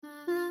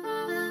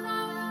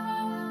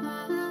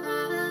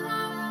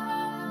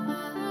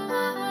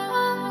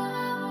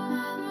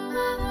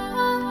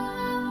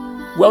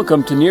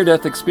Welcome to Near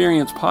Death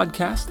Experience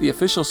Podcast, the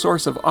official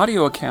source of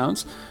audio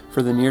accounts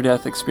for the Near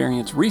Death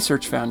Experience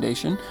Research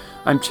Foundation.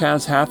 I'm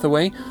Chaz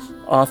Hathaway,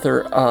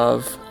 author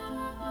of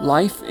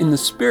Life in the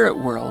Spirit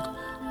World,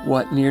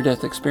 What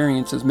Near-Death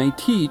Experiences May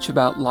Teach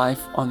About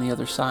Life on the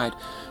Other Side.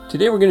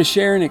 Today we're going to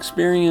share an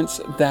experience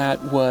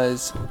that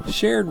was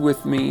shared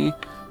with me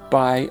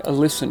by a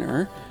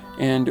listener,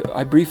 and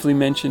I briefly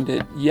mentioned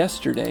it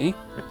yesterday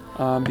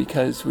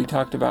because we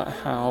talked about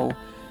how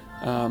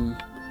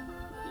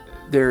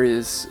there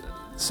is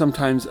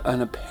sometimes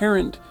an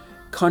apparent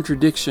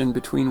contradiction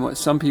between what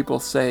some people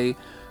say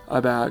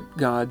about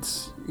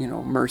God's,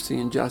 mercy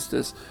and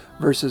justice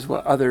versus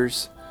what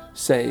others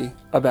say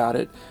about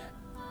it.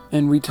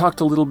 And we talked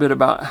a little bit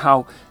about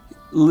how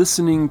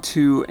listening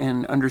to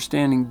and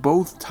understanding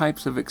both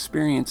types of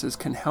experiences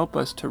can help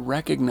us to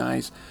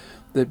recognize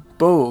that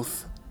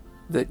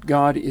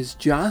God is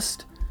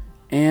just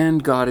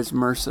and God is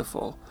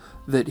merciful,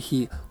 that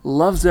He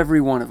loves every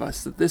one of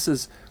us, that this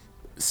is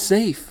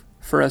safe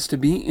for us to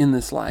be in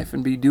this life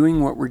and be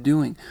doing what we're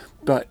doing.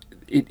 But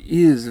it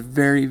is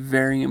very,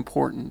 very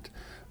important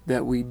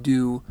that we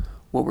do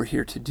what we're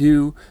here to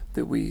do,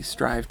 that we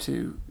strive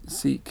to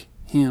seek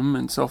Him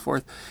and so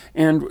forth.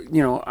 And,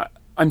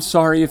 I'm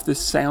sorry if this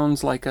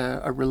sounds like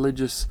a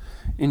religious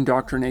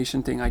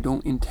indoctrination thing. I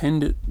don't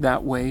intend it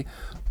that way.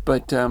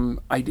 But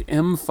I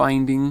am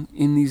finding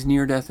in these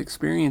near-death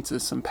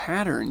experiences some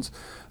patterns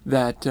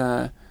that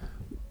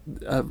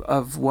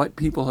of what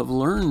people have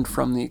learned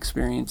from the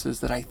experiences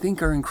that I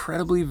think are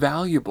incredibly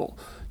valuable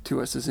to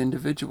us as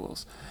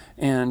individuals.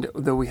 And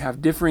though we have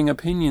differing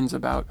opinions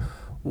about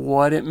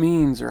what it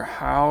means or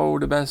how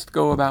to best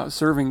go about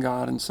serving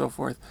God and so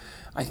forth,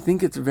 I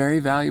think it's very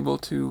valuable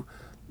to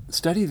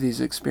study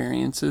these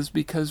experiences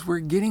because we're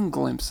getting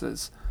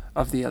glimpses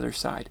of the other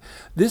side.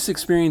 This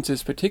experience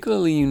is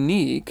particularly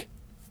unique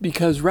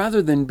because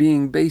rather than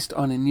being based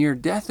on a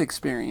near-death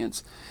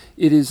experience,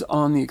 it is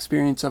on the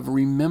experience of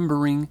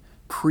remembering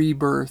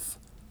pre-birth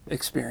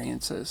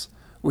experiences,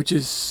 which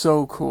is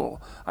so cool.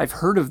 I've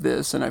heard of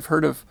this, and I've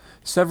heard of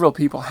several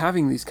people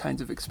having these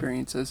kinds of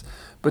experiences,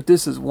 but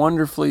this is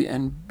wonderfully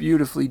and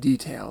beautifully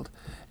detailed.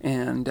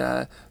 And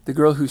the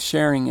girl who's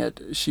sharing it,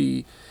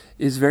 she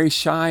is very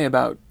shy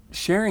about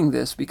sharing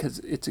this because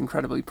it's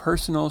incredibly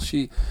personal.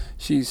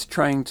 She's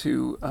trying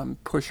to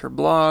push her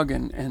blog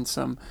and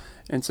some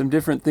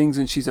different things,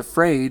 and she's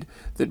afraid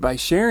that by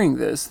sharing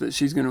this that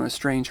she's going to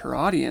estrange her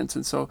audience.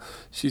 And so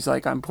she's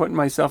like, I'm putting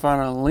myself out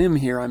on a limb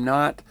here. I'm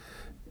not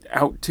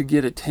out to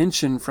get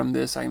attention from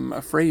this. I'm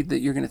afraid that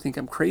you're going to think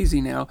I'm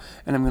crazy now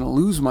and I'm going to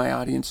lose my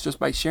audience just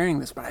by sharing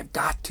this, but I've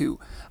got to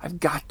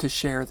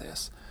share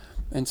this.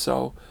 And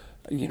so,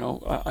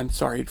 I'm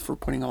sorry for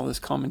putting all this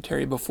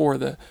commentary before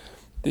the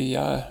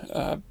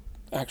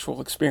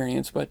actual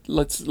experience, but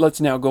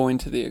let's now go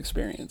into the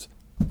experience.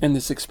 And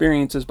this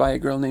experience is by a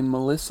girl named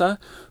Melissa,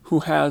 who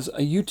has a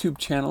YouTube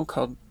channel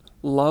called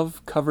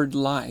Love Covered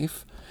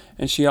Life,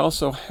 and she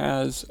also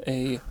has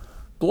a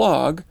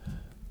blog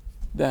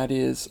that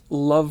is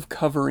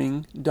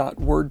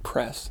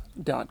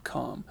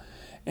lovecovering.wordpress.com.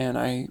 And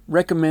I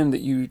recommend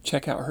that you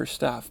check out her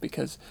stuff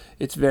because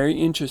it's very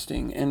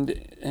interesting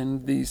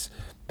and these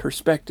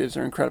perspectives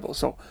are incredible.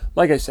 So,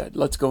 like I said,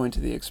 let's go into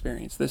the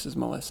experience. This is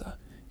Melissa.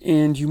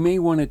 And you may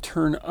want to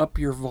turn up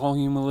your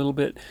volume a little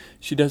bit.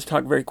 She does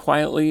talk very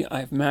quietly.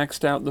 I've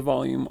maxed out the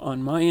volume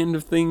on my end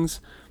of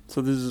things, so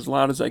this is as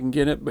loud as I can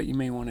get it, but you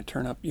may want to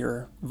turn up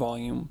your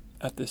volume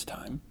at this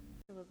time.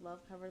 With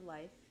Love Covered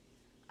Life.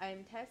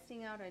 I'm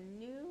testing out a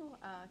new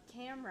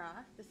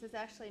camera. This is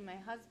actually my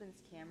husband's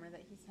camera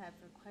that he's had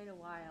for quite a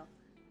while.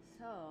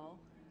 So,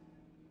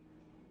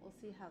 we'll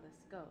see how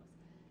this goes.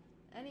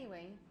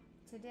 Anyway,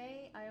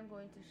 today I am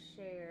going to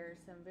share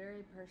some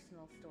very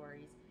personal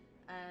stories.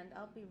 And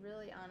I'll be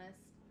really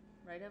honest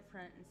right up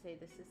front and say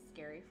this is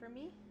scary for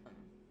me.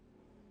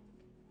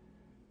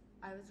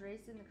 I was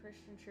raised in the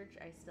Christian church.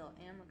 I still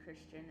am a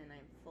Christian, and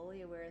I'm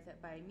fully aware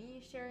that by me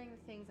sharing the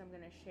things I'm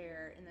going to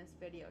share in this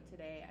video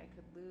today, I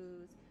could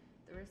lose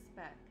the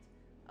respect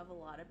of a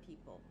lot of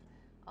people.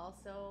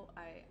 Also,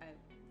 I'm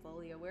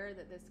fully aware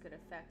that this could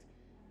affect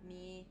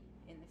me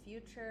in the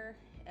future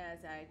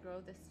as I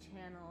grow this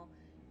channel,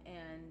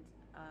 and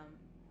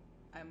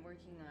I'm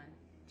working on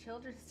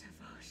children's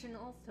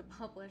devotionals to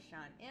publish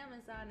on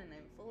Amazon, and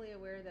I'm fully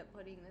aware that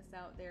putting this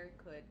out there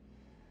could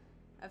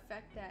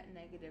affect that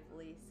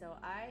negatively. So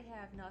I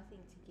have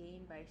nothing to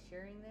gain by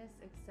sharing this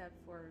except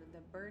for the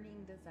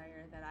burning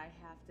desire that I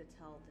have to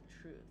tell the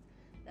truth,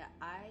 that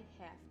I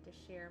have to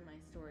share my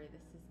story.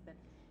 This has been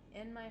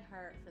in my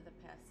heart for the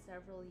past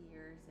several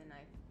years, and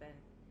I've been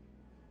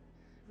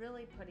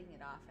really putting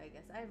it off, I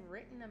guess. I've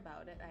written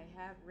about it,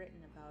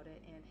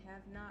 and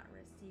have not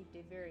received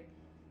a very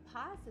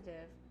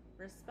positive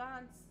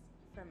response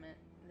from it.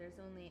 There's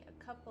only a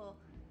couple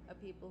of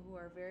people who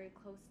are very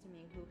close to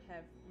me who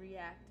have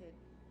reacted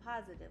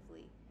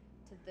positively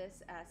to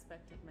this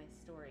aspect of my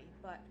story,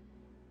 but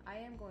I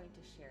am going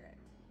to share it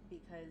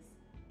because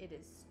it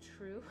is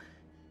true.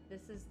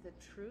 This is the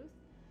truth,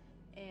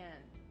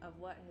 and of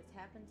what has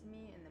happened to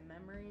me and the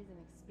memories and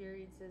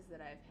experiences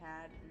that I've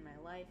had in my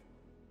life.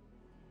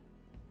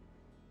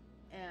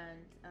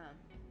 And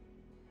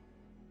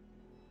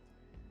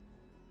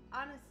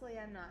honestly,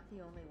 I'm not the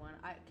only one.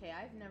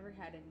 I've never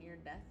had a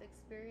near-death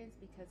experience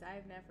because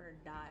I've never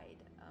died.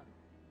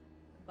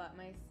 But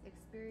my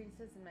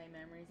experiences and my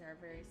memories are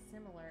very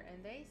similar.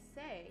 And they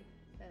say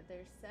that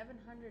there's 700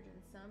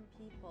 and some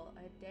people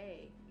a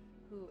day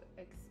who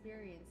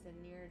experience a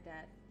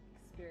near-death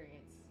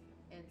experience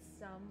in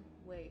some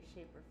way,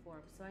 shape, or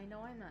form. So I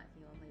know I'm not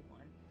the only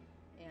one.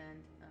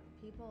 And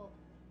people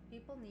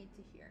need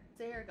to hear.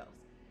 So here it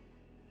goes.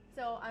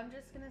 So I'm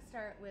just going to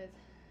start with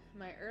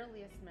my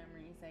earliest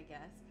memories, I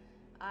guess.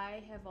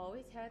 I have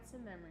always had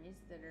some memories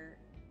that are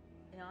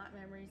not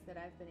memories that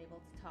I've been able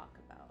to talk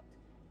about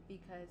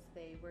because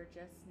they were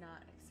just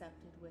not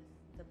accepted with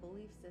the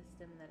belief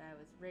system that I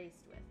was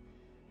raised with.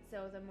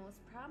 So the most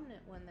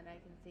prominent one that I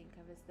can think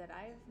of is that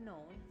I've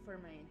known for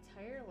my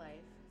entire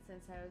life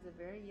since I was a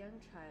very young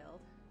child,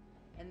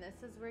 and this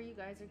is where you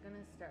guys are going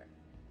to start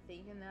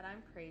thinking that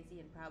I'm crazy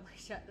and probably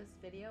shut this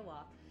video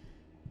off.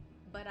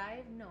 But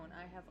I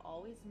have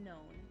always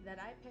known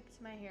that I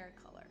picked my hair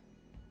color.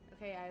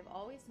 Okay, I've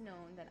always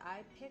known that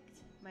I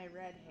picked my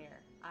red hair.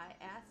 I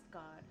asked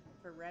God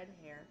for red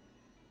hair,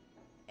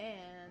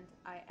 and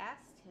I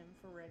asked him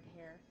for red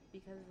hair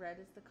because red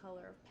is the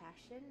color of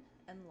passion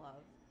and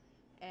love.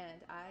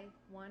 And I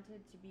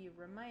wanted to be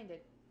reminded.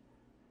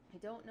 I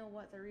don't know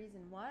what the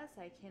reason was.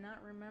 I cannot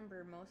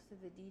remember most of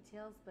the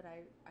details, but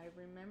I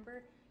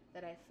remember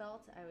that I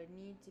felt I would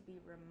need to be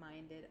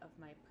reminded of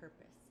my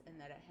purpose, and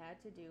that it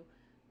had to do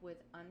with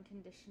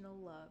unconditional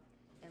love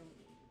and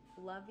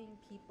loving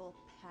people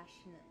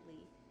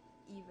passionately,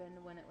 even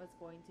when it was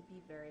going to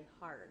be very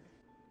hard.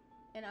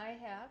 And I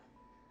have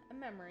a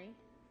memory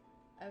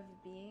of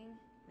being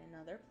in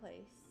another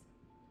place.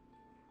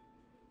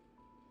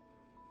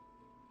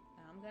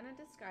 I'm going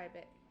to describe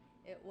it.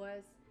 It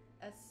was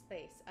a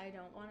space. I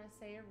don't want to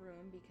say a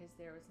room because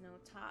there was no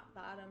top,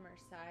 bottom, or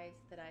sides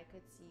that I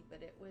could see,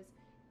 but it was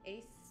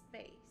a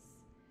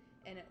space,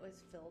 and it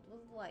was filled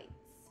with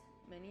lights.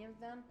 Many of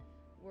them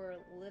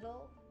were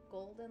little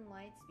golden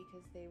lights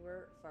because they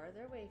were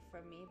farther away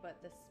from me, but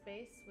the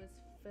space was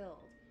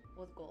filled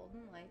with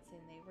golden lights,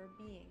 and they were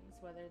beings,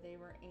 whether they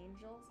were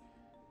angels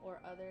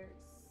or other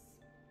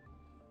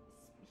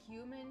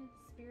human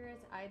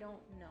spirits, I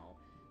don't know,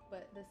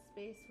 but the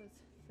space was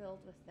filled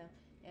with them,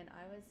 and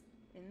I was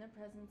in the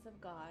presence of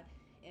God,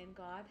 and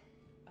God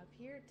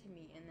appeared to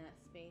me in that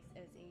space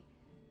as a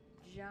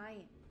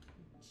giant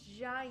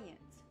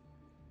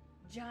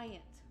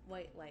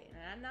white light.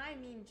 And I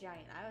mean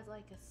giant. I was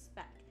like a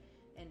speck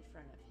in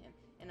front of him,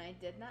 and I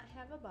did not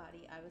have a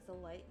body. I was a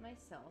light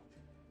myself,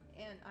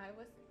 and I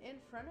was in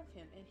front of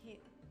him, and he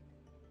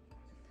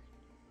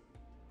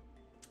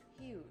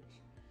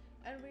huge,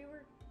 and we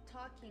were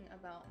talking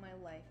about my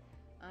life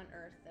on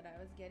earth that I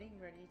was getting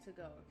ready to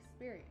go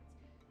experience.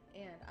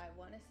 And I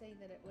want to say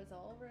that it was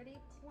already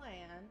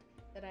planned,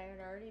 that I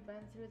had already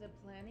been through the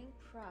planning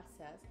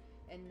process,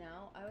 and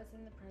now I was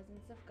in the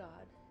presence of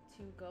God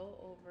to go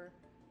over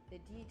the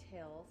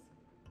details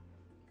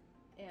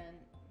and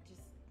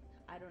just,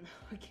 I don't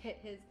know, get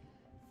his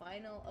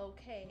final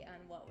okay on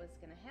what was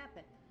going to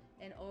happen.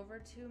 And over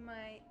to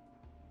my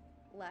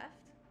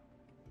left,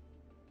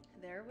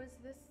 there was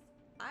this,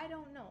 I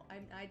don't know,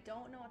 I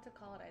don't know what to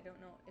call it. I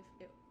don't know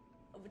if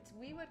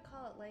we would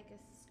call it like a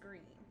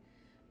screen.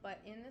 But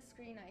in the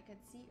screen, I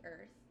could see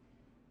Earth,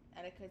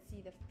 and I could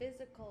see the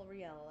physical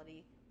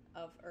reality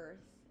of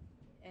Earth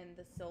and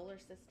the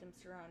solar system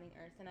surrounding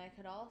Earth. And I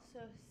could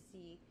also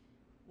see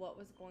what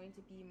was going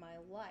to be my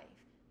life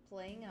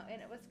playing out.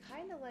 And it was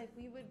kind of like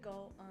we would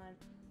go on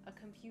a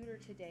computer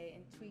today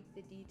and tweak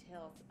the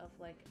details of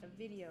like a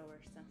video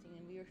or something.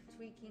 And we were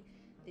tweaking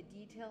the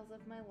details of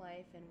my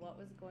life and what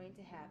was going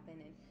to happen,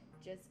 and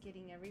just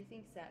getting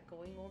everything set,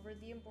 going over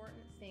the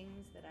important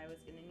things that I was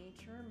going to need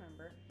to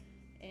remember.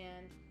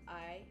 And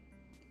I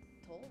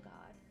told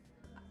God,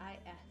 I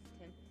asked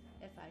him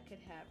if I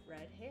could have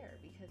red hair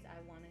because I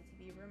wanted to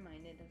be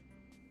reminded of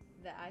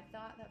that. I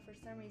thought that for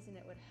some reason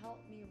it would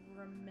help me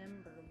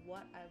remember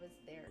what I was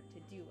there to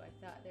do. I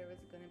thought there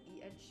was going to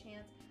be a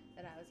chance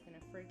that I was going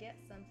to forget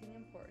something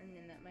important,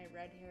 and that my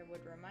red hair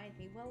would remind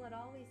me. Well, it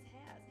always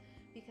has,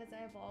 because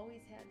I've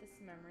always had this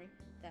memory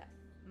that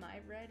my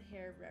red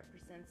hair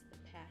represents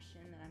the passion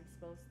that I'm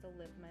supposed to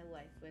live my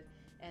life with,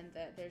 and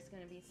that there's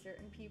going to be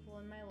certain people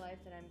in my life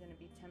that I'm going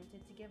to be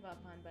tempted to give up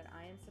on, but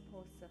I am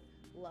supposed to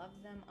love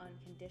them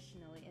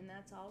unconditionally. And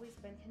that's always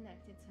been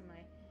connected to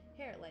my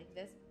hair. Like,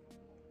 this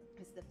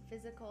is the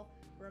physical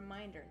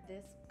reminder.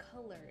 This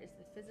color is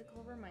the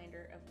physical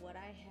reminder of what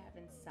I have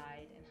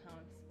inside and how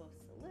I'm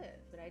supposed to live.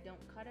 But I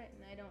don't cut it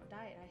and I don't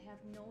dye it. I have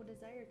no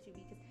desire to,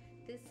 because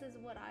this is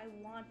what I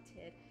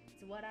wanted.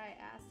 It's what I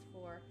asked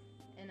for.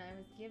 And I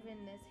was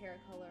given this hair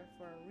color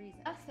for a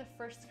reason. That's the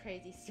first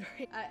crazy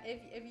story.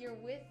 If you're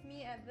with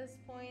me at this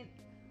point,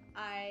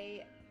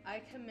 I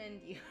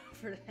commend you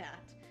for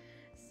that.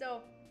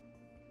 So,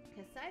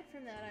 aside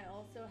from that, I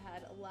also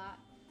had a lot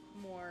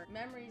more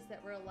memories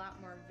that were a lot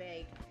more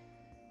vague.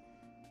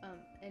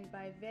 And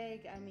by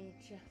vague, I mean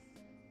just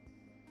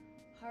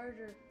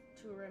harder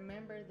to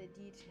remember the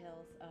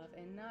details of,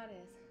 and not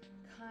as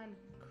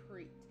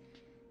concrete,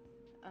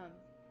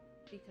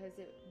 because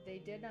they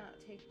did not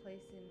take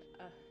place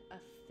in a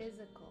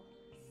physical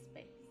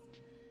space.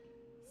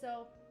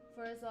 So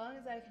for as long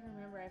as I can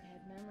remember, I've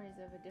had memories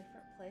of a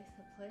different place,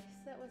 a place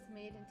that was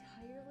made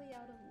entirely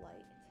out of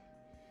light.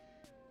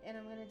 And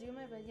I'm going to do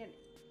my best.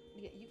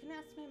 You can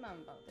ask my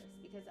mom about this,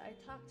 because I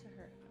talked to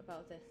her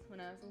about this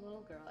when I was a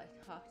little girl. I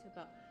talked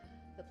about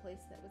the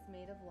place that was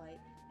made of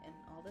light and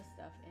all this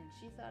stuff, and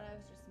she thought I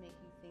was just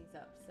making things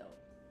up. So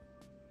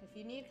if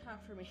you need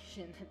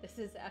confirmation that this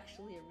is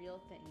actually a real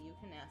thing, you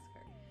can ask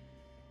her.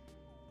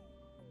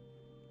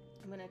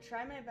 I'm going to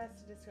try my best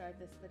to describe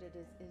this, but it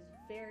is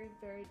very,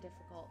 very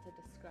difficult to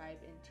describe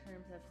in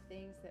terms of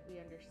things that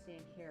we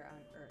understand here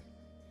on earth.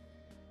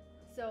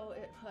 So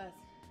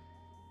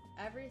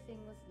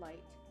everything was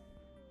light.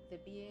 The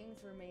beings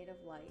were made of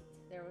light.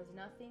 There was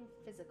nothing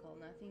physical,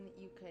 nothing that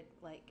you could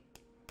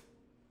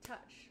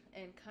touch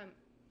and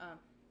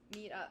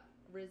meet up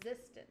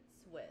resistance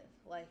with,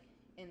 like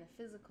in the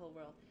physical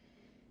world.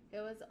 It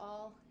was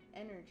all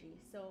energy.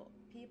 So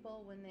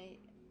people,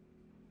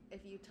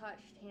 if you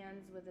touched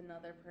hands with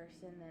another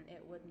person, then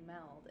it would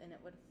meld and it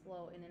would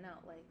flow in and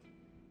out like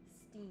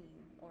steam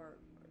or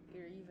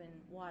even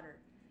water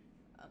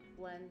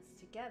blends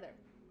together.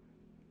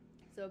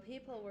 So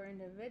people were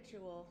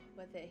individual,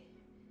 but they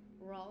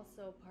were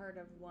also part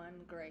of one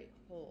great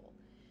whole.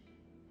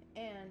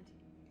 And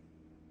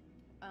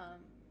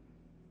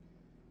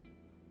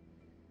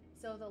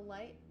so the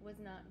light was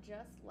not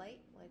just light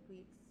like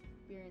we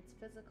experience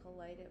physical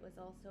light. It was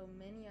also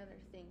many other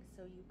things.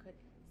 So you could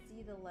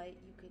see the light,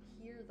 you could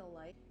hear the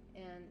light,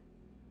 and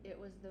it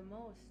was the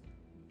most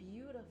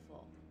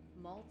beautiful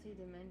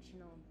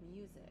multi-dimensional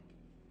music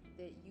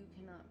that you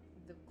cannot,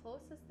 the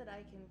closest that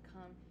I can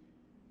come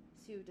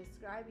to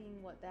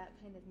describing what that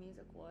kind of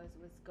music was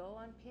go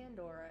on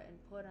Pandora and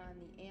put on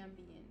the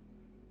ambient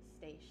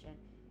station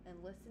and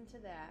listen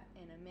to that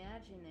and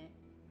imagine it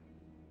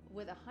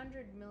with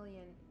 100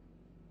 million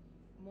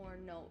more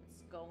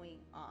notes going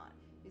on,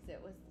 because it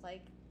was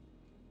like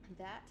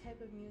that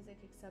type of music,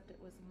 except it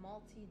was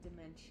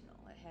multi-dimensional.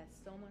 It had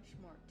so much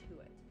more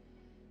to it.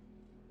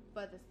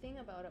 But the thing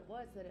about it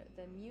was that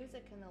the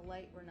music and the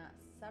light were not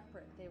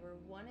separate. They were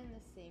one and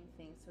the same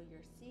thing. So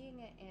you're seeing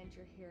it and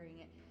you're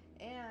hearing it,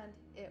 and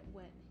it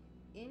went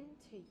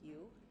into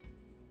you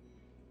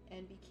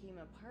and became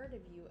a part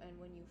of you. And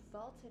when you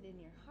felt it in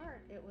your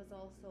heart, it was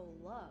also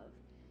love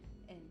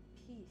and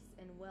peace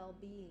and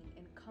well-being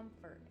and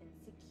comfort and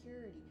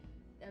security.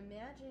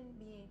 Imagine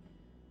being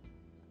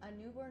a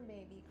newborn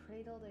baby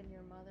cradled in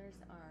your mother's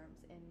arms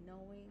and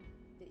knowing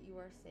that you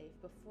are safe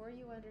before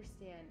you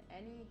understand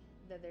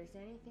that there's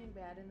anything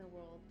bad in the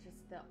world. Just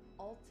the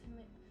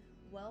ultimate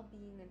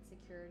well-being and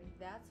security.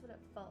 That's what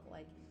it felt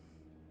like.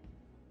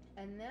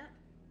 And that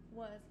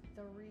was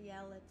the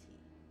reality.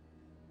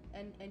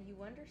 And you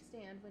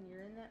understand when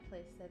you're in that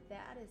place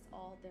that is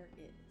all there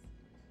is.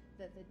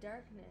 That the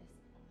darkness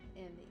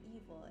and the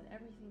evil and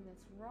everything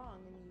that's wrong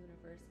in the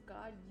universe,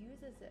 God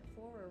uses it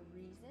for a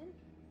reason.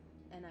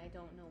 And I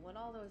don't know what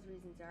all those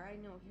reasons are. I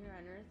know here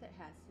on earth it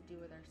has to do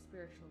with our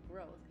spiritual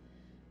growth.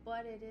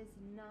 But it is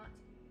not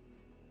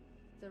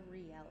the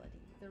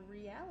reality. The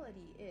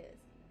reality is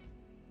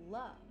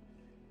love.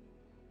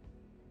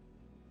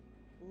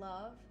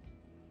 Love,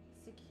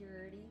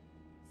 security,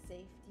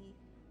 safety,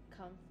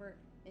 comfort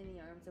in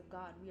the arms of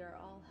God. We are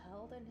all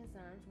held in His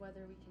arms,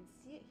 whether we can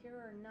see it here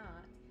or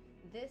not.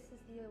 This is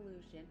the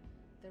illusion.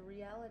 The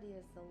reality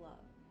is the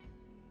love.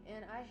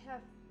 And I have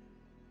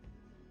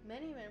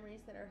many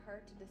memories that are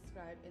hard to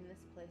describe in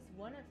this place.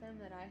 One of them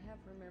that I have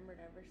remembered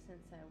ever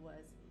since I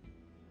was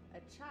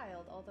a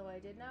child, although I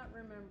did not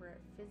remember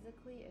it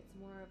physically, it's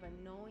more of a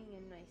knowing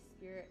in my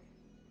spirit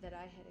that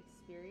I had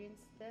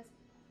experienced this,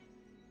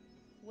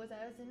 was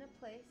I was in a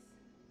place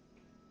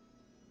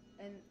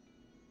and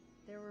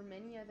there were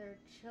many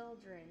other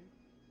children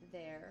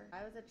there.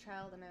 I was a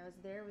child and I was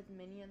there with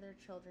many other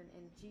children,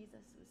 and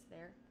Jesus was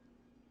there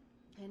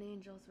and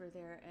angels were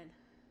there. And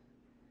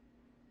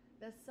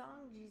the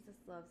song Jesus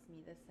Loves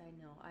Me, this I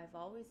know. I've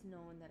always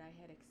known that I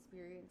had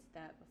experienced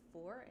that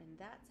before, and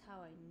that's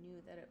how I knew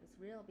that it was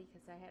real,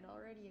 because I had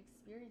already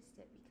experienced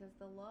it. Because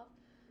the love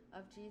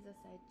of Jesus,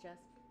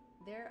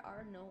 there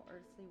are no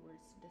earthly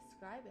words to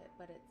describe it,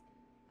 but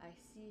I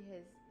see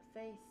His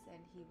face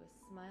and He was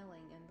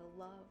smiling, and the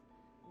love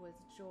was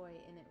joy,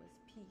 and it was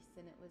peace,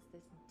 and it was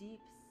this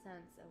deep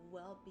sense of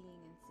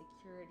well-being and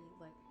security.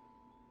 Like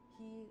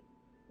He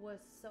was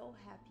so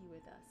happy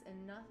with us,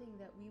 and nothing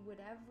that we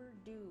would ever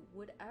do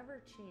would ever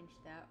change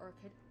that or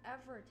could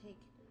ever take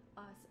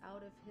us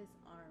out of His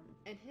arms.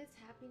 And His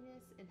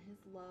happiness and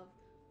His love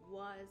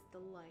was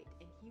the light,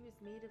 and He was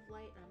made of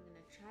light. And I'm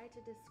going to try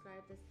to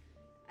describe this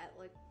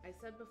like I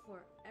said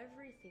before,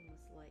 everything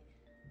was light.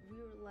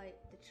 We were light,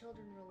 the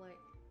children were light,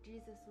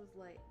 Jesus was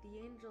light, the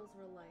angels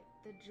were light,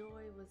 the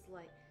joy was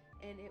light,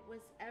 And it was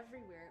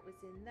everywhere. It was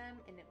in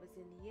them, and it was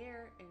in the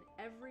air, and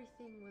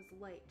everything was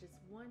light. Just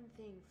one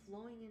thing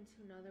flowing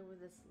into another with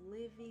this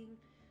living,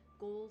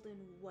 golden,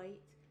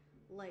 white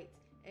light.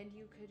 And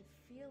you could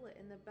feel it.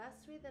 And the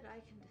best way that I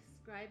can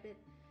describe it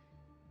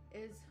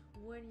is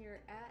when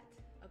you're at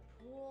a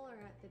pool or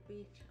at the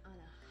beach on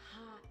a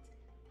hot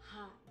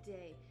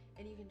day,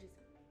 and you can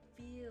just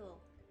feel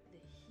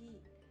the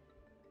heat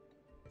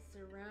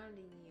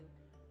surrounding you.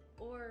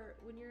 Or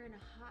when you're in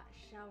a hot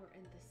shower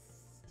and the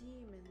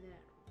steam in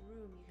that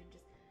room, you can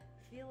just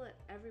feel it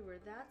everywhere.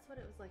 That's what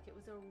it was like. It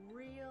was a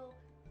real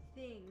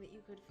thing that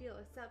you could feel,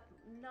 except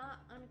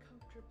not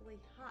uncomfortably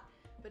hot,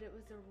 but it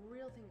was a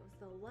real thing. It was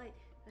the light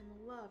and the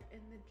love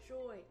and the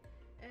joy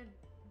and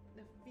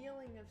the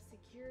feeling of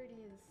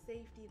security and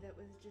safety that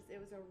was just, it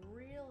was a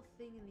real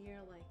thing in the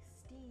air, like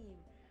steam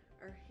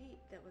or heat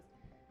that was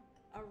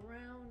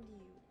around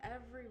you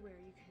everywhere.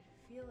 You could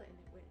feel it, and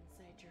it went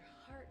inside your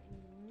heart, and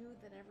you knew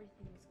that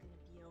everything was going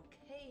to be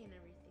okay and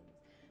everything was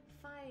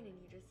fine, and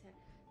you just had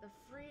the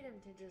freedom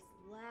to just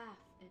laugh,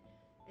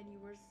 and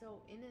you were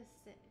so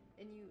innocent,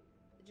 and you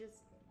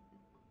just,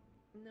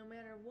 no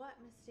matter what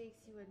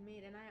mistakes you had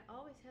made, and I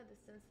always had the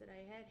sense that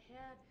I had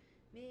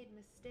made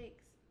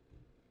mistakes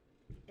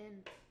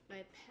in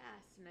my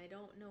past, and I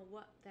don't know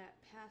what that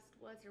past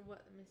was or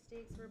what the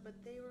mistakes were, but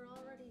they were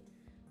already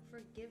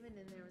forgiven,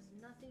 and there was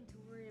nothing to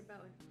worry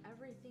about, and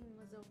everything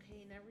was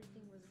okay, and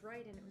everything was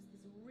right, and it was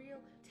this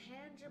real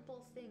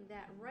tangible thing,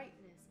 that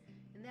rightness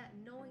and that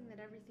knowing that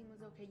everything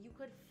was okay. You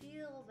could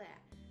feel that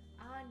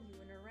on you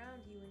and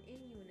around you and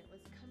in you, and it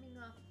was coming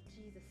off of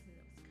Jesus, and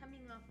it was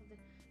coming off of the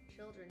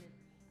children, and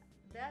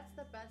that's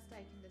the best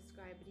I can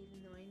describe it,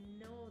 even though I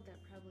know that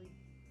probably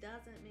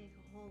doesn't make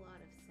a whole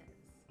lot of sense.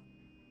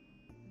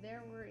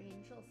 There were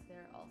angels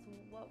there, also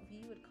what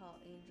we would call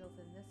angels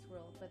in this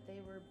world, but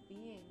they were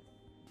beings,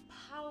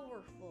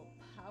 powerful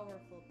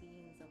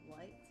beings of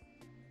light,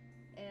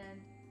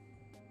 and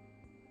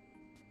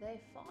they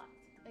fought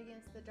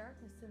against the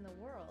darkness in the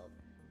world,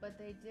 but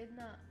they did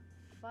not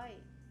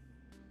fight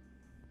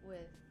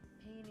with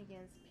pain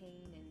against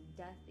pain and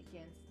death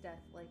against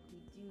death like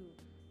we do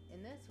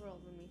in this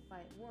world when we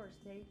fight wars.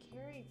 They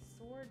carried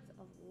swords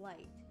of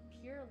light,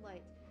 pure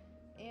light,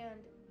 and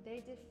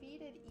they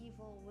defeated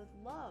evil with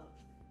love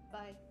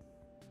by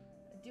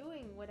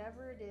doing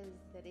whatever it is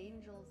that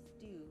angels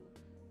do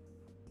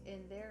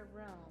in their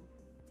realm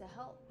to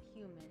help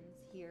humans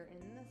here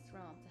in this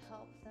realm, to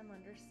help them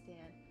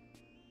understand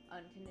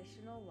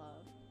unconditional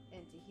love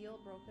and to heal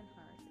broken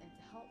hearts and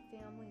to help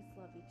families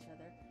love each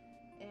other.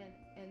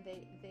 And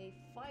they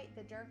fight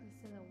the darkness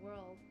in the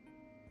world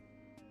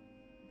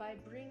by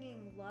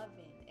bringing love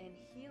in and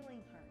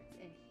healing hearts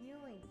and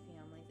healing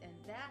families, and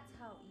that's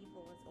how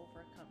evil is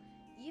overcome.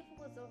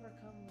 Evil is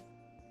overcome with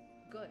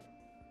good.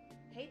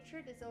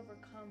 Hatred is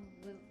overcome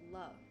with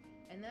love.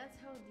 And that's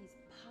how these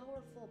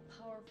powerful,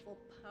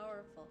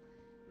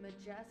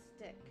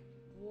 majestic,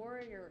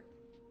 warrior,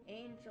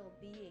 angel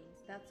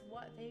beings, that's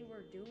what they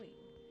were doing.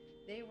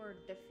 They were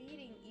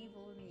defeating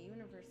evil in the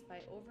universe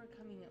by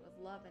overcoming it with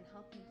love and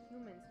helping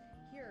humans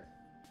here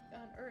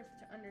on earth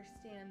to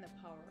understand the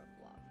power of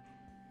love.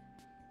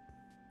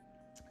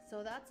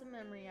 So that's a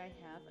memory I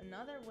have.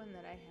 Another one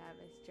that I have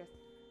is just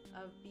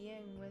of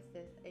being with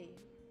a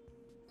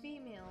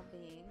female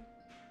being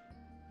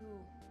who,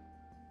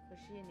 was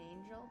she an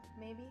angel,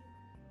 maybe?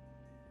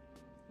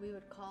 We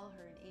would call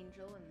her an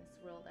angel in this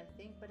world, I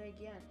think. But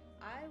again,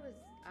 I was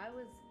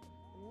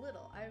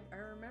little. I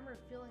remember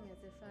feeling as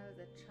if I was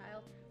a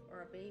child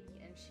or a baby,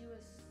 and she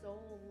was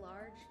so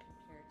large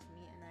compared to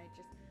me. And I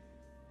just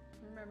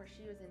remember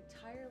she was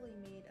entirely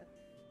made of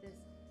this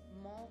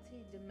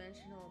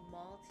multi-dimensional,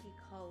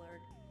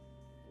 multicolored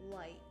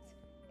light,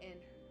 and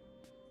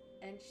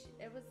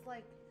it was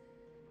like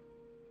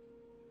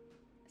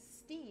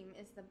steam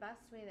is the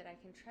best way that I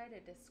can try to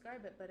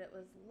describe it, but it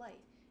was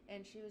light,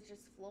 and she was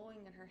just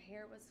flowing, and her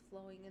hair was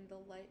flowing, and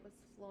the light was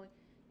flowing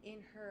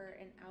in her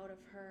and out of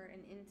her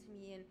and into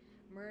me, and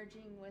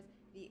merging with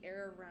the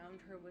air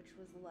around her, which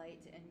was light,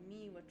 and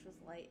me, which was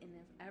light, and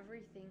if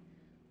everything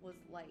was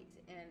light.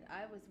 And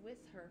I was with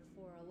her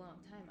for a long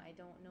time. I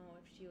don't know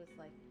if she was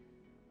like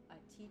a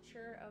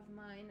teacher of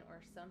mine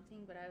or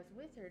something, but I was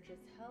with her,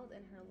 just held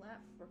in her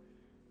lap for,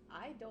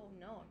 I don't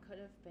know, it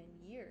could have been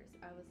years.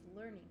 I was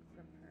learning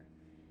from her.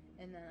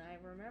 And then I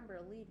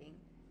remember leaving.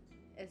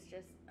 It's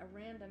just a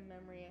random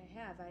memory I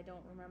have. I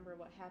don't remember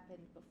what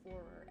happened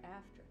before or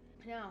after.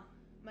 Now,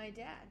 my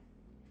dad,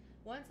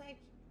 once I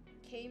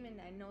came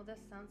in, I know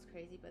this sounds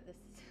crazy, but this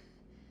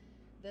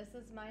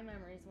is my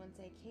memories. Once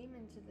I came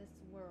into this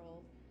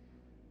world,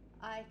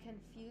 I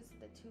confused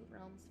the two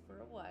realms for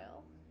a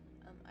while.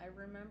 I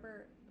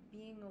remember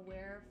being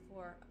aware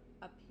for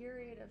a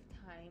period of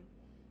time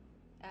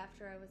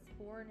after I was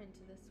born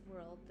into this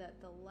world that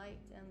the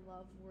light and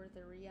love were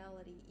the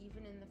reality,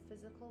 even in the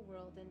physical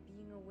world, and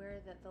being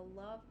aware that the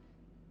love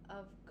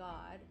of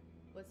God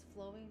was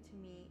flowing to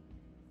me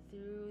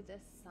through the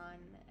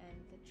sun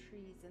and the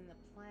trees and the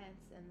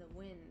plants and the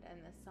wind and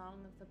the song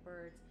of the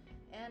birds.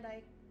 And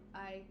I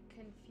I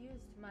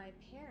confused my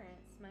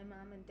parents, my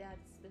mom and dad,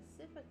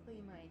 specifically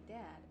my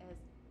dad, as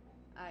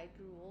I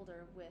grew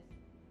older, with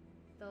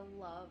the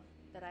love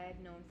that I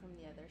had known from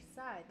the other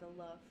side, the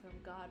love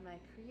from God, my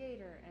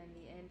creator, and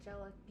the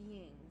angelic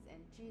beings, and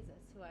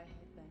Jesus, who I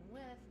had been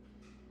with.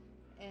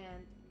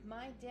 And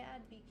my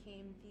dad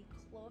became the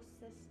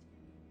closest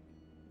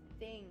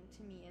thing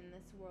to me in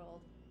this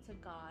world, to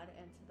God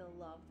and to the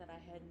love that I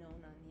had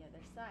known on the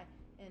other side.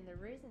 And the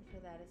reason for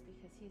that is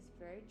because he's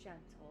very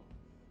gentle.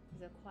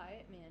 He's a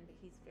quiet man, but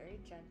he's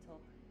very gentle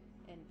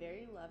and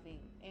very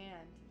loving.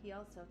 And he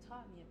also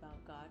taught me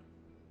about God.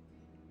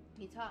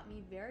 He taught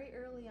me very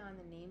early on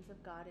the names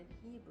of God in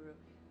Hebrew.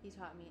 He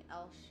taught me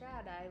El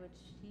Shaddai, which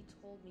he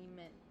told me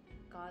meant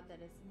God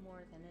that is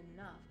more than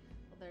enough.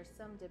 Well, there's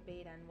some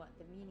debate on what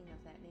the meaning of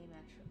that name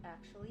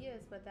actually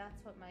is, but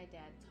that's what my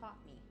dad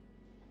taught me.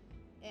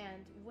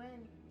 And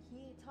when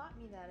he taught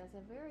me that as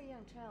a very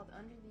young child,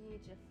 under the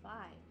age of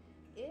 5,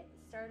 it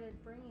started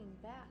bringing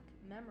back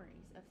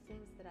memories of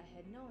things that I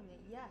had known,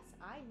 that yes,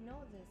 I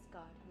know this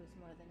God who is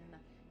more than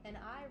enough. And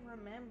I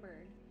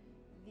remembered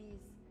these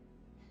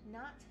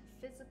not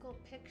physical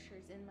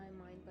pictures in my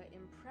mind, but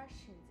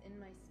impressions in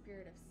my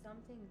spirit of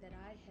something that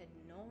I had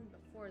known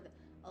before,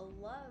 a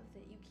love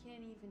that you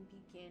can't even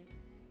begin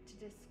to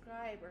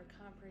describe or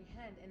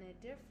comprehend, in a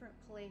different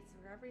place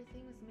where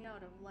everything was made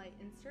out of light.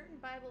 And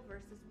certain Bible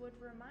verses would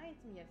remind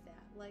me of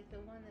that, like the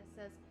one that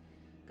says,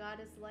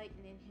 God is light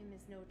and in him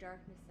is no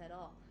darkness at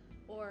all.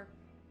 Or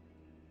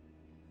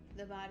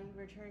the body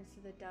returns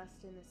to the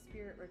dust and the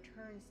spirit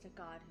returns to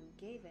God who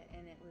gave it.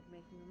 And it would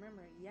make me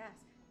remember,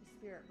 yes, the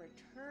spirit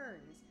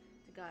returns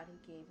to God who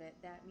gave it.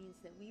 That means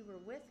that we were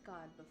with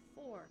God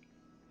before.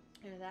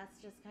 And that's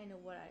just kind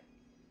of what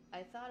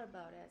I thought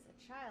about as a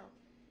child.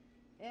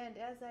 And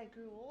as I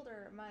grew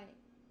older, I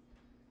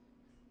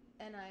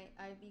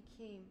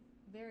became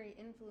very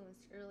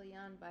influenced early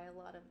on by a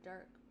lot of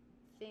dark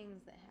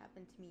things that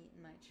happened to me in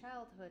my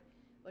childhood,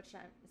 which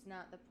is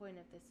not the point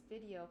of this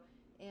video.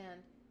 And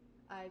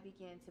I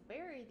began to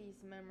bury these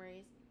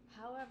memories.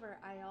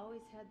 However, I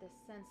always had this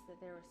sense that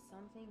there was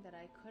something that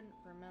I couldn't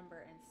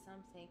remember, and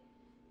something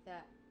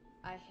that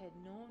I had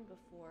known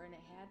before, and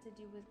it had to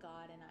do with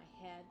God, and I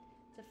had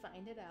to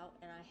find it out,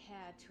 and I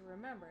had to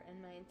remember.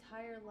 And my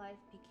entire life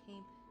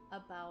became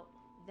about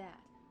that,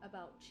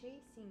 about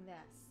chasing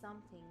that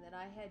something that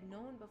I had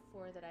known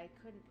before that I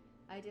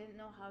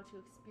didn't know how to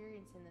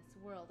experience in this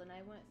world. And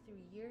I went through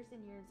years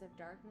and years of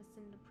darkness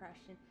and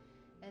depression,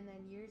 and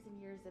then years and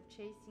years of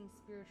chasing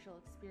spiritual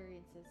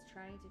experiences,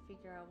 trying to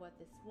figure out what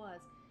this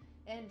was.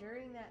 And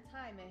during that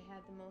time, I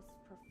had the most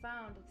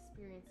profound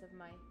experience of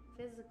my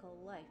physical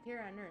life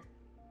here on earth.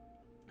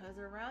 I was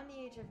around the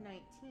age of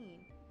 19,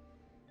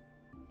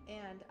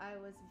 and I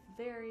was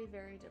very,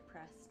 very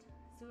depressed,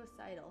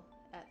 suicidal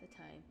at the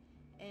time.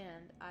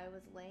 And I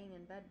was laying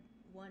in bed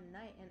one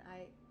night, and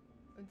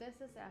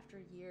this is after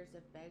years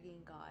of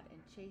begging God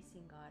and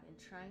chasing God and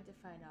trying to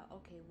find out,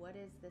 okay, what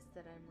is this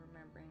that I'm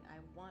remembering?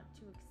 I want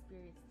to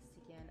experience this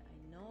again. I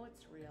know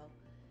it's real.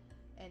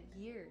 And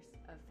years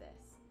of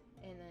this.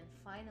 And then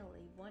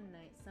finally, one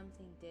night,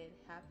 something did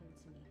happen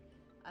to me.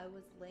 I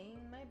was laying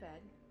in my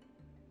bed,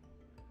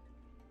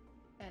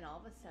 and all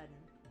of a sudden,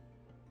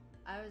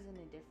 I was in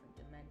a different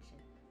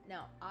dimension.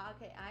 Now,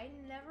 okay, I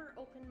never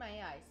opened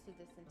my eyes through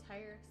this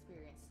entire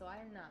experience, so I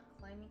am not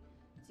claiming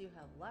to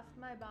have left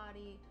my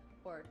body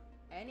or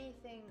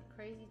anything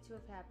crazy to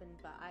have happened,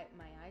 but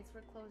my eyes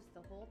were closed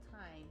the whole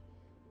time.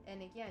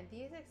 And again,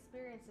 these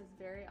experiences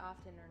very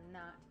often are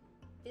not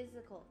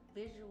physical,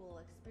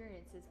 visual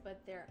experiences,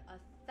 but they're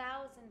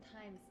 1,000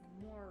 times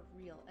more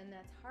real. And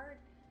that's hard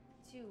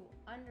to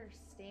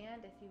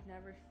understand if you've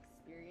never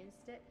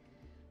experienced it.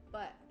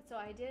 But so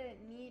I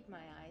didn't need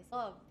my eyes.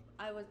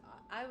 I was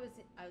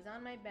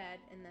on my bed,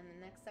 and then the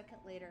next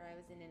second later I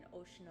was in an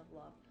ocean of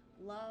love.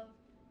 Love,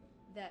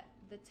 that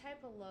the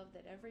type of love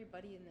that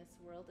everybody in this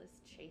world is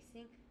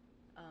chasing,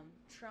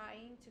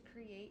 trying to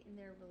create in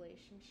their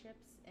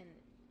relationships. And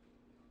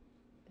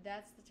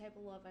that's the type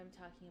of love I'm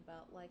talking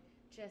about, like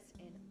just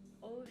an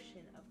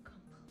ocean of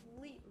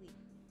completely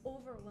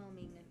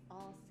overwhelming and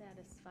all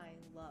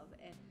satisfying love,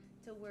 and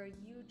to where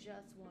you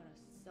just want to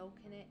soak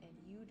in it and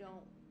you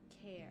don't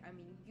care. I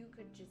mean, you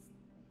could just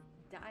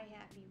die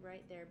happy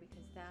right there,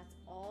 because that's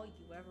all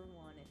you ever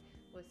wanted,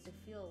 was to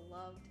feel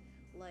loved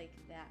like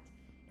that.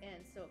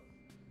 And so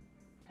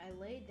I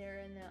laid there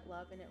in that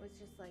love, and it was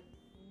just like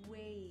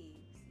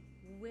waves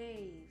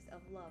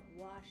of love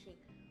washing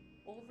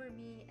over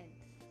me and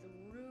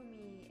through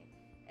me.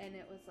 And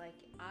it was like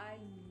I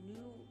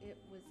knew it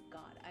was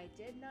God. I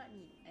did not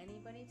need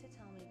anybody to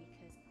tell me,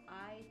 because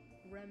I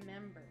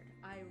remembered,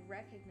 I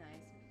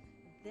recognized,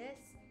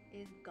 this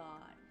is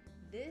God.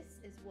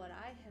 This is what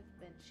I have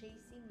been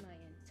chasing my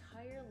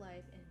entire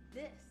life, and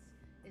this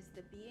is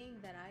the being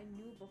that I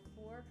knew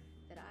before,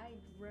 that I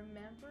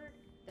remembered,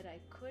 that I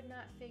could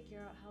not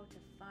figure out how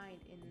to find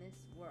in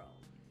this world.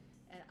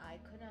 And I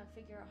could not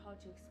figure out how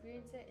to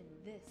experience it, and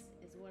this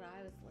is what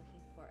I was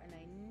looking for. And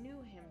I knew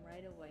him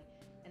right away.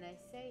 And I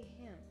say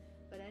him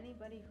But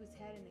anybody who's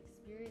had an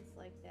experience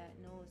like that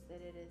knows that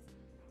it is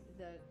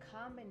the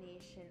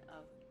combination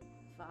of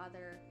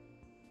father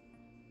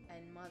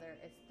and mother.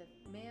 It's the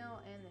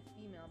male and the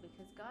female,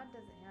 because God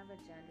doesn't have a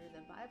gender.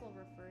 The Bible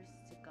refers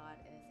to God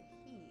as a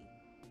he,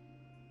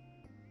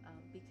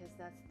 because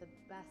that's the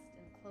best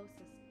and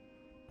closest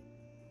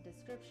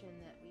description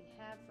that we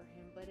have for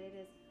him. But it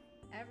is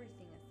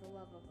everything. It's the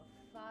love of a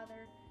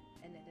father,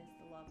 and it is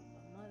the love of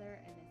a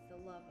mother, and it's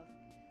the love of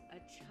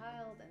a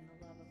child, and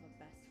the love of a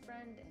best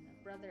friend, and a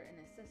brother and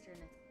a sister, and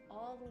it's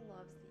all the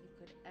loves that you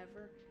could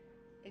ever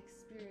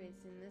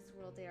experience in this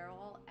world. They are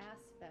all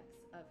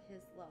aspects of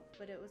his love,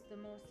 but it was the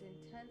most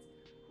intense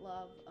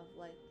love of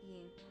like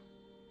being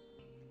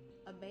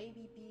a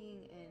baby,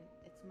 being in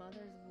its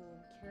mother's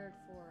womb, cared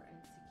for and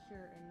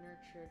secure and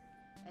nurtured,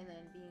 and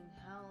then being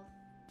held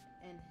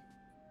and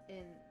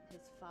in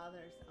his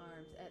father's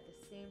arms at the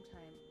same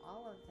time,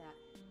 all of that.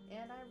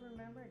 And I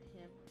remembered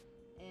him,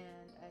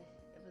 and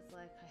it was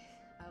like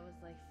I was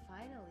like,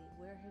 finally,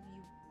 where have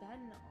you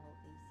been all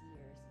these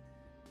years?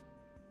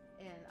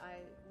 And I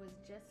was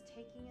just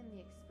taking in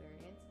the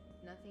experience.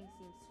 Nothing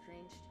seemed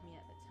strange to me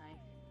at the time.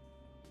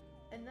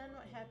 And then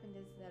what happened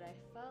is that I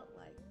felt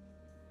like,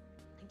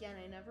 again,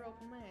 I never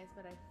opened my eyes,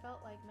 but I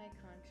felt like my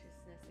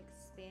consciousness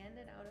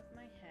expanded out of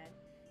my head,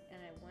 and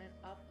I went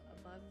up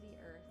above the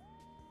earth.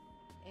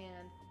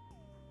 And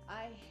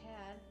I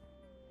had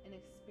an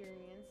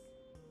experience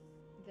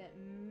that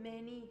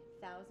many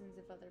thousands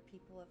of other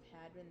people have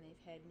had when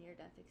they've had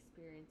near-death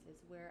experiences,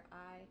 where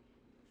I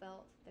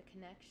felt the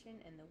connection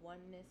and the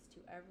oneness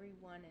to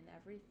everyone and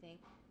everything,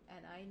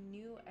 and I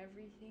knew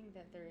everything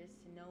that there is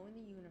to know in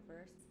the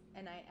universe,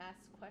 and I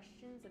asked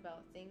questions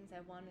about things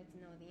I wanted to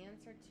know the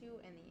answer to,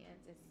 and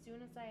as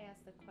soon as I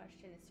asked the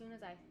question, as soon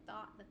as I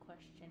thought the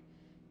question,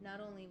 not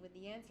only would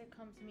the answer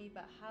come to me,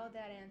 but how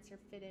that answer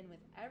fit in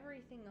with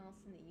everything else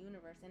in the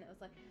universe. And it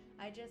was like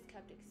I just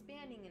kept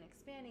expanding and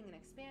expanding and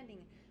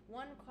expanding.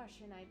 One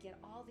question, I'd get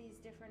all these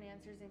different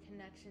answers and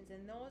connections,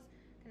 and those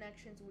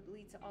connections would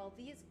lead to all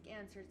these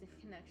answers and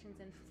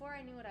connections. And before I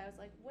knew it, I was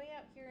like way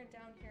up here and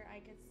down here. I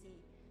could see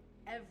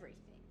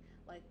everything,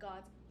 like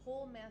God's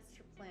whole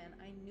master plan.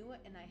 I knew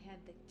it, and I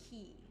had the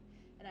key.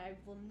 And I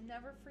will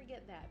never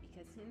forget that,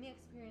 because in the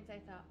experience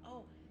I thought,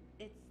 oh,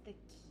 it's the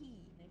key.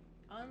 And it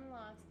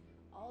unlocks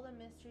all the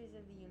mysteries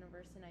of the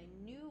universe, and I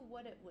knew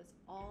what it was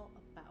all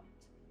about.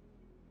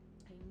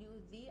 I knew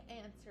the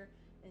answer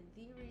and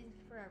the reason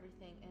for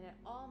everything, and it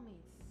all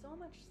made so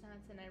much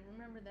sense. And I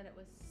remember that it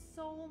was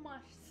so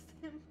much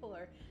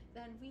simpler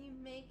than we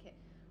make it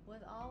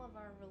with all of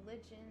our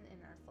religion and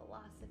our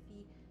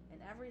philosophy and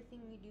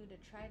everything we do to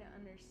try to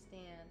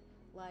understand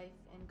life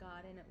and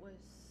God, and it was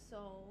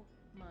so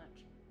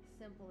much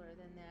simpler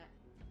than that.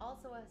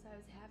 Also, as I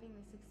was having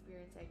this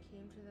experience, I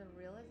came to the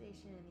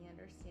realization and the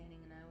understanding,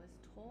 and I was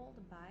told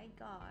by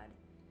God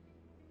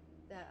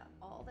that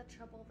all the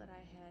trouble that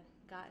I had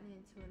gotten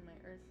into in my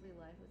earthly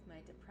life with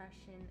my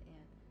depression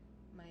and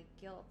my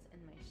guilt and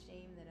my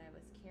shame that I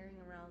was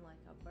carrying around like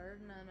a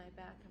burden on my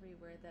back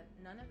everywhere, that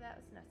none of that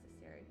was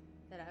necessary,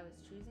 that I was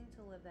choosing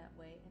to live that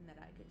way, and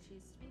that I could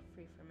choose to be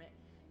free from it,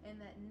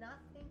 and that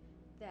nothing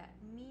that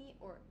me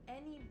or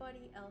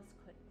anybody else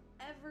could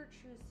ever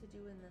choose to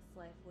do in this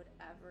life would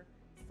ever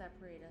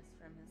separate us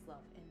from his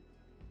love.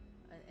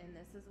 And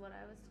this is what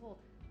I was told,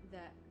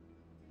 that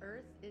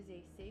Earth is a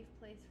safe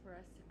place for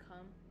us to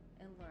come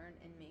and learn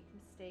and make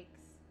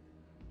mistakes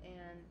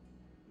and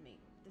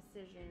make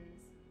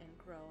decisions and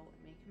grow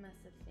and make a mess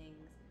of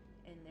things,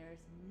 and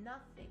there's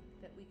nothing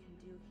that we can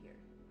do here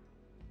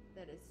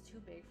that is too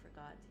big for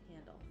God to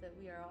handle, that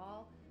we are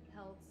all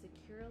held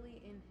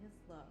securely in his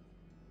love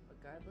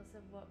regardless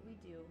of what we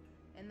do.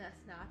 And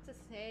that's not to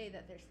say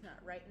that there's not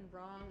right and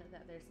wrong, and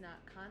that there's not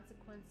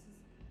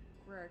consequences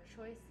for our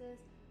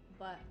choices,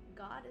 but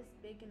God is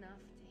big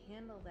enough to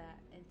handle that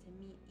and to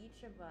meet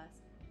each of us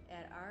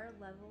at our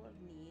level of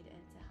need,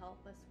 and to help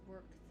us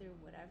work through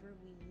whatever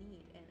we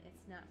need. And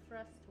it's not for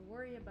us to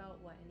worry about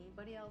what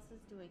anybody else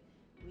is doing.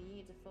 We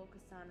need to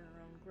focus on our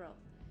own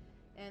growth.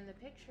 And the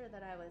picture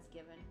that I was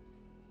given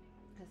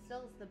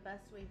still is the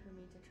best way for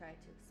me to try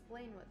to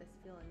explain what this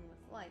feeling was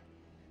like,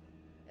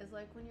 is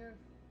like when you're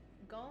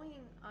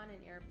going on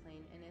an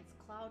airplane and it's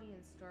cloudy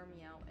and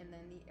stormy out, and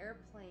then the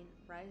airplane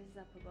rises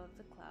up above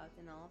the clouds,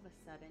 and all of a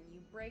sudden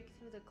you break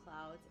through the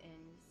clouds and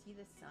you see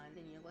the sun,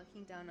 and you're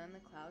looking down on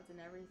the clouds and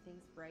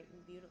everything's bright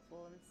and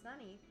beautiful and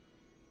sunny.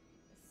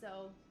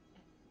 So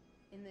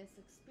in this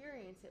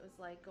experience, it was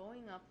like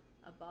going up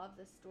above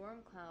the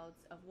storm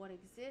clouds of what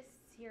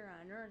exists here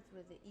on earth,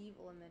 with the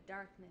evil and the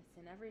darkness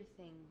and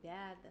everything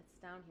bad that's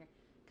down here,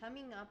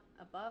 coming up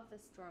above the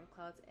storm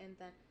clouds. And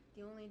then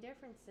the only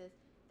difference is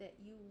that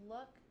you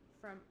look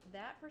from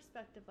that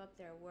perspective up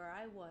there, where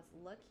I was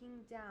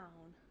looking down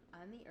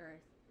on the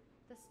earth.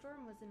 The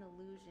storm was an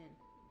illusion,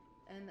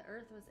 and the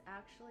earth was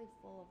actually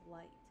full of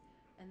light,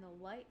 and the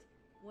light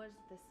was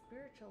the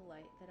spiritual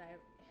light that I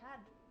had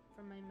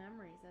from my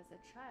memories as a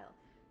child,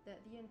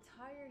 that the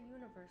entire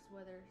universe,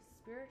 whether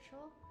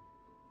spiritual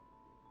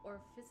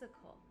or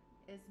physical,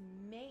 is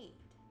made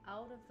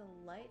out of the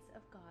light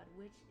of God,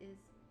 which is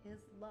His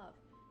love.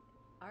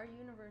 Our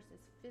universe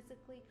is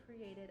physically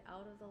created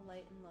out of the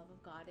light and love of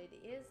God. It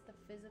is the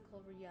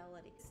physical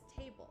reality. This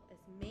table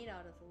is made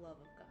out of the love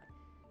of God.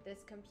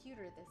 This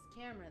computer, this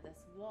camera, this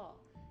wall,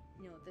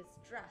 this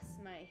dress,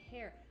 my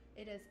hair,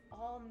 it is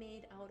all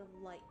made out of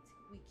light.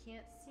 We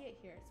can't see it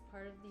here. It's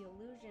part of the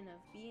illusion of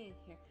being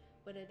here.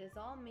 But it is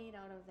all made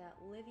out of that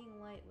living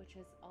light, which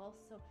is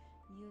also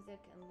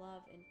music and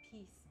love and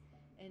peace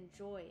and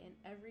joy and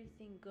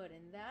everything good.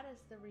 And that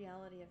is the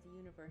reality of the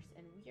universe.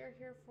 And we are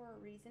here for a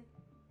reason,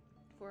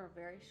 for a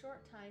very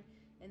short time,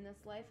 and this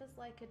life is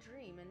like a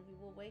dream, and we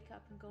will wake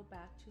up and go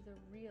back to the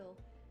real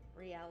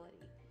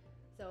reality.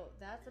 So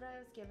that's what I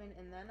was given,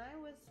 and then I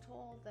was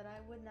told that I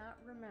would not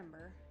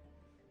remember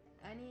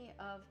any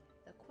of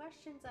the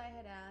questions I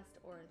had asked,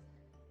 or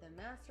the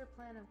master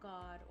plan of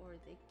God,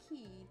 or the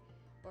key,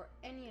 or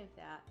any of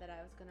that I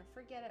was going to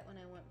forget it when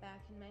I went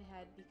back in my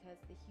head, because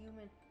the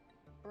human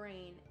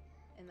brain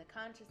and the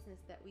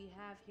consciousness that we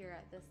have here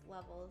at this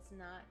level is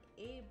not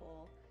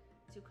able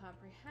to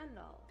comprehend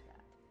all of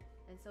that.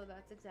 And so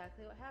that's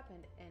exactly what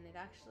happened. And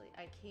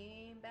I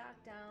came back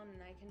down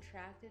and I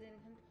contracted,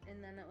 and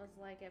then it was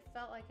like, it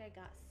felt like I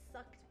got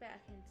sucked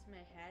back into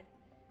my head,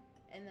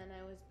 and then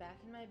I was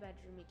back in my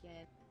bedroom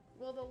again.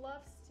 Well, the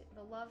love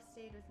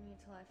stayed with me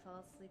until I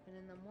fell asleep, and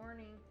in the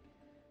morning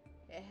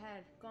it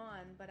had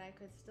gone, but I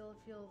could still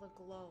feel the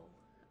glow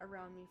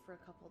around me for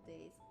a couple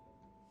days.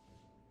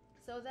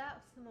 So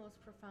that's the most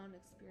profound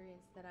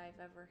experience that I've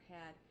ever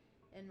had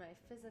in my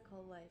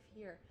physical life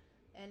here.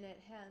 And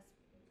it has,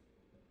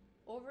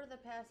 over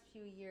the past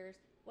few years,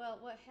 well,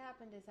 what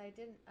happened is I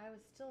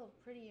was still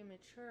pretty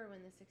immature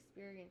when this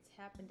experience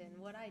happened, and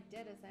what I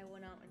did is I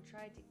went out and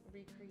tried to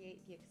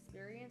recreate the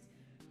experience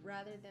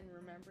rather than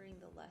remembering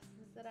the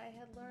lessons that I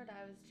had learned.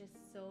 I was just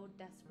so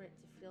desperate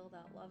to feel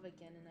that love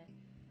again, and I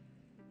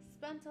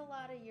spent a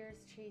lot of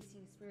years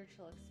chasing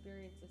spiritual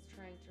experiences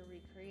trying to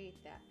recreate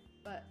that.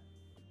 But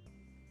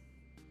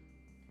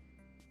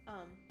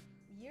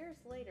years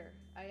later,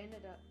 I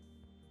ended up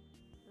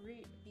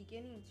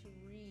beginning to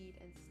read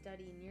and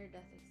study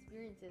near-death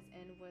experiences,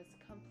 and was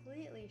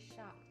completely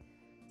shocked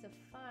to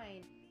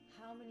find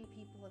how many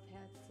people have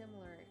had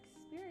similar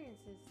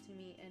experiences to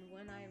me. And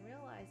when I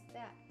realized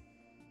that,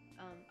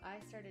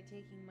 I started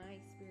taking my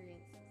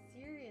experience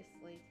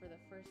seriously for the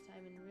first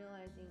time, and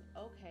realizing,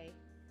 okay,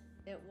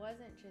 it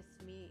wasn't just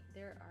me.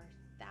 There are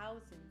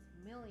thousands,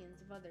 millions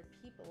of other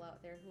people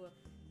out there who have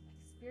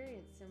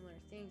experienced similar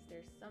things.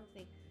 There's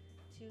something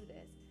to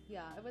this.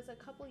 Yeah, it was a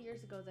couple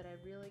years ago that I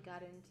really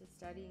got into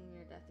studying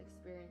near-death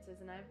experiences,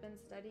 and I've been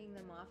studying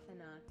them off and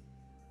on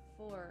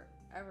for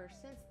ever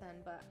since then.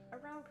 But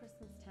around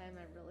Christmas time,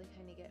 I really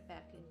kind of get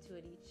back into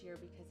it each year,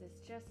 because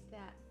it's just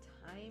that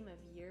time of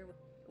year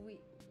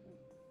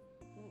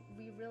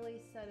we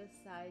really set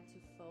aside to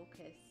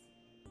focus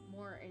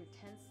more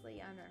intensely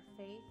on our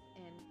faith,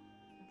 and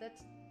that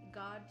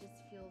God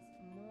just feels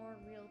more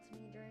real to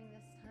me during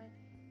this time.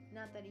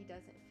 Not that He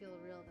doesn't feel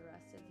real the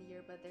rest of the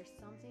year, but there's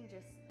something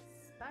just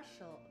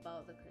special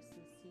about the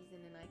Christmas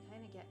season, and I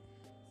kind of get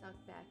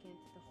sucked back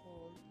into the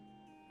whole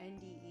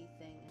NDE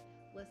thing,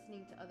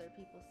 listening to other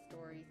people's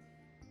stories.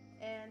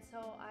 And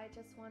so I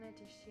just wanted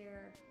to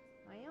share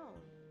my own.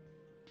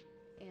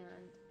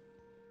 And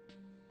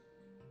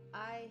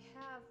I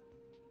have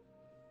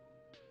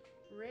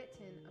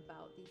written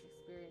about these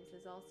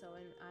experiences also,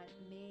 and it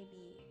may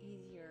be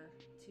easier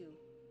to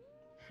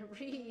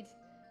read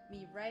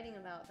me writing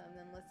about them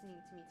than listening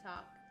to me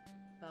talk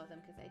about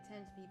them, because I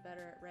tend to be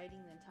better at writing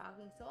than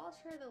talking. So I'll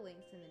share the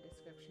links in the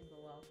description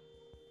below.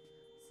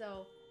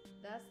 So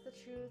that's the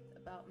truth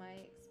about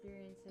my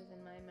experiences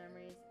and my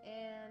memories,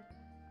 and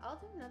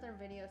I'll do another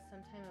video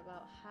sometime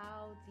about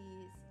how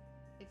these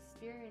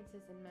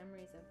experiences and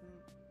memories of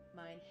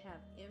mine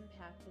have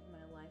impacted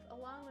my life,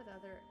 along with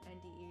other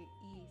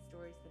NDE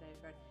stories that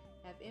I've read,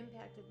 have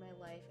impacted my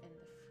life and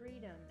the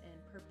freedom and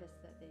purpose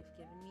that they've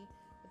given me.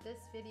 But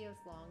this video is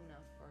long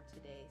enough for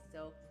today.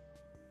 So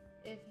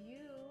if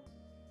you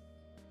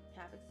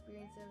have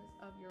experiences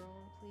of your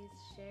own, please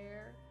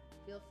share.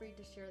 Feel free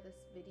to share this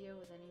video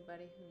with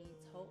anybody who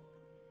needs hope.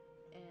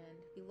 And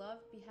be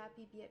loved, be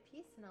happy, be at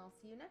peace, and I'll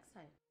see you next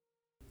time.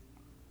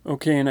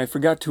 Okay, and I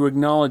forgot to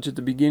acknowledge at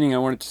the beginning, I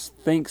wanted to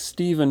thank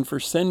Stephen for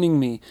sending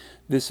me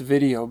this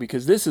video,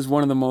 because this is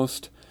one of the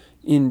most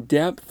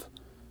in-depth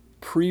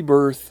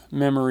pre-birth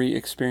memory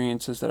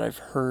experiences that I've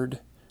heard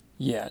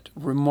yet.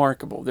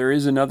 Remarkable. There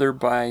is another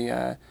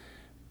by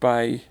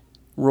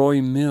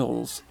Roy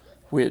Mills,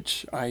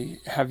 which I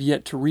have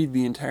yet to read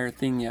the entire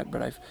thing yet,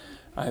 but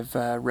I've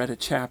read a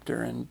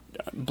chapter and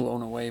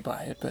blown away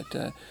by it.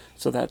 But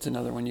so that's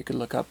another one you could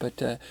look up.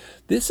 But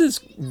this is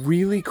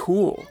really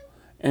cool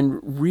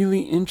and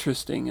really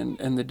interesting,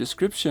 and the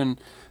description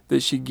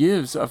that she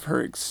gives of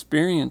her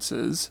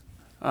experiences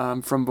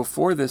from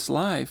before this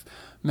life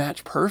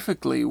match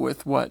perfectly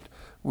with what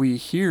we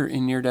hear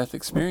in near-death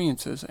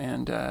experiences,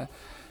 and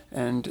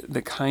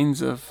the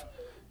kinds of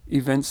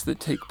events that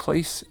take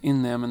place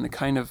in them, and the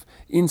kind of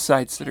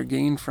insights that are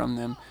gained from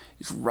them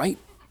is right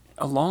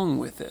along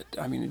with it.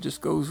 I mean, it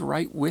just goes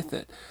right with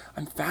it.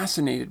 I'm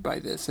fascinated by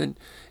this, and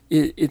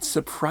it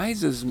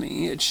surprises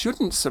me. It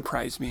shouldn't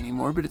surprise me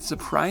anymore, but it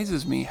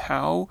surprises me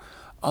how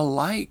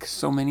alike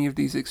so many of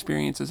these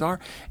experiences are.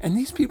 And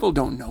these people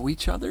don't know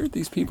each other.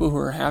 These people who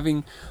are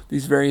having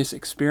these various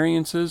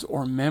experiences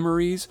or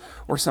memories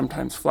or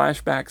sometimes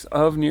flashbacks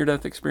of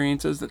near-death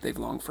experiences that they've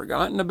long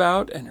forgotten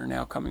about and are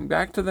now coming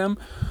back to them,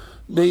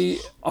 they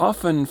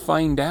often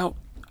find out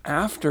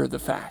after the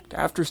fact,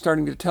 after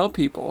starting to tell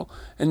people,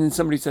 and then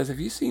somebody says, have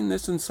you seen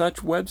this and such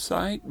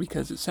website?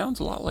 Because it sounds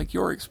a lot like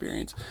your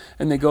experience.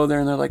 And they go there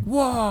and they're like,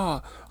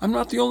 whoa, I'm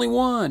not the only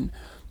one.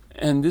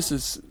 And this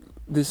is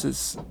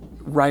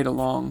right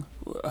along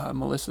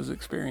Melissa's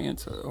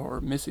experience, or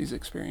Missy's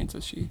experience,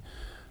 as she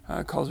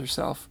calls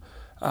herself.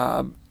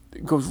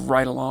 It goes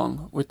right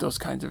along with those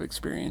kinds of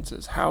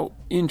experiences. How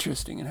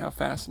interesting and how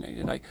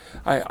fascinating.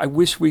 I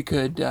wish we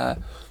could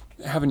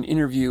have an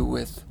interview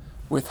with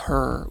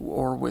her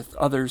or with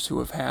others who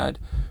have had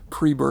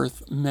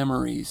pre-birth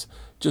memories,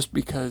 just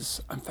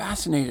because I'm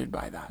fascinated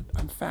by that.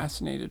 I'm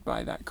fascinated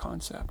by that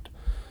concept.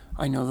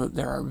 I know that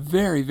there are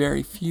very,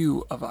 very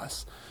few of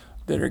us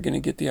that are going to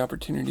get the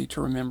opportunity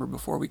to remember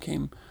before we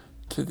came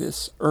to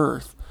this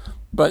earth.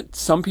 But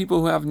some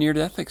people who have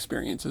near-death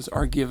experiences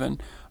are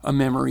given a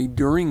memory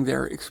during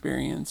their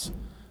experience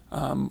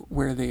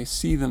where they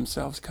see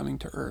themselves coming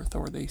to earth,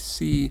 or they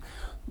see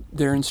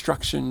their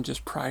instruction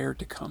just prior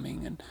to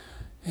coming. And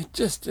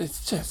it's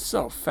just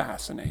so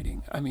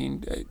fascinating. I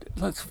mean,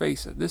 let's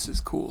face it, this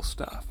is cool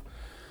stuff.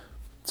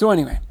 So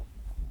anyway,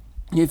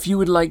 if you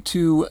would like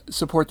to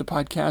support the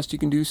podcast, you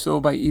can do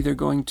so by either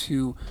going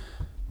to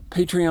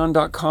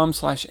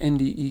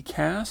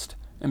patreon.com/ndecast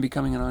and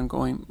becoming an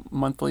ongoing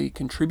monthly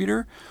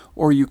contributor,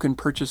 or you can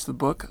purchase the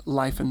book,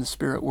 Life in the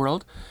Spirit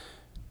World.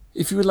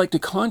 If you would like to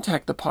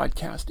contact the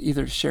podcast,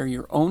 either to share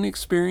your own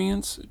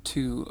experience,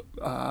 to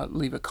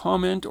leave a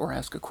comment, or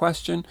ask a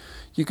question,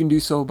 you can do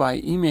so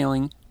by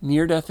emailing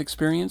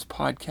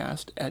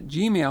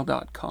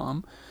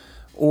neardeathexperiencepodcast@gmail.com,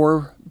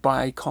 or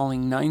by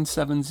calling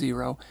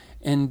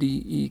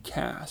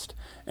 970-NDE-CAST.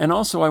 And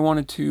also, I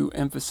wanted to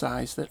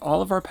emphasize that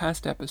all of our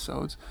past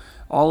episodes,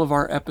 all of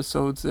our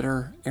episodes that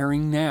are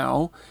airing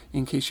now,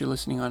 in case you're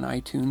listening on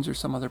iTunes or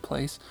some other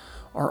place,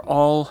 are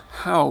all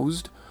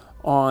housed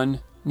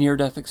on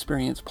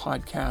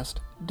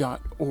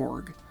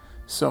neardeathexperiencepodcast.org.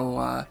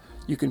 So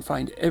you can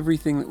find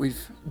everything that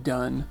we've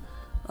done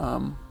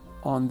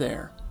on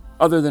there.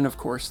 Other than, of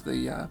course,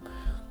 the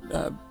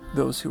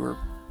those who are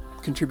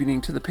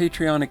contributing to the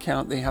Patreon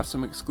account, they have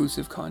some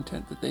exclusive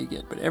content that they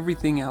get. But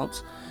everything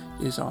else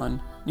is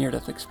on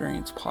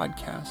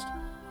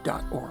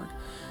neardeathexperiencepodcast.org.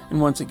 And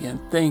once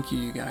again, thank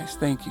you guys.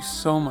 Thank you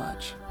so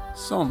much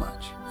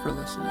for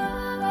listening.